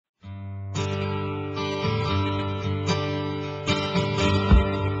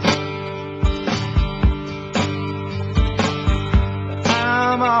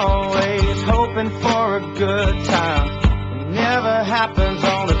good time. It never happens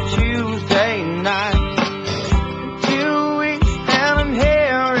on a Tuesday night. 2 weeks and I'm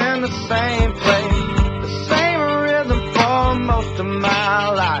here in the same place, the same rhythm for most of my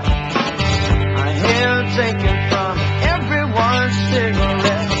life. My hair taken from everyone's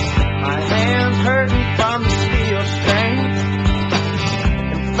cigarette, my hands hurting from the steel strings.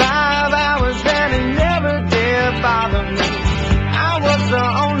 In 5 hours and it never did bother me, I was the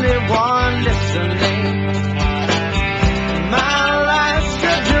only one listening. My life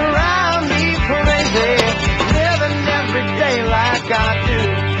should drive me crazy, living every day like I do.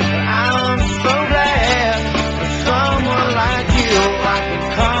 But I'm so glad for someone like you I can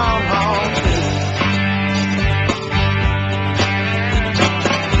come home to.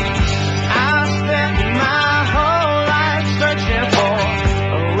 I spent my whole life searching for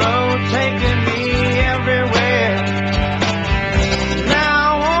a road taking me everywhere. Now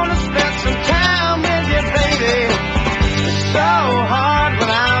I wanna spend some time with you, baby. It's so hard when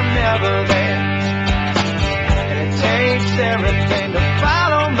I'm never there, and it takes everything to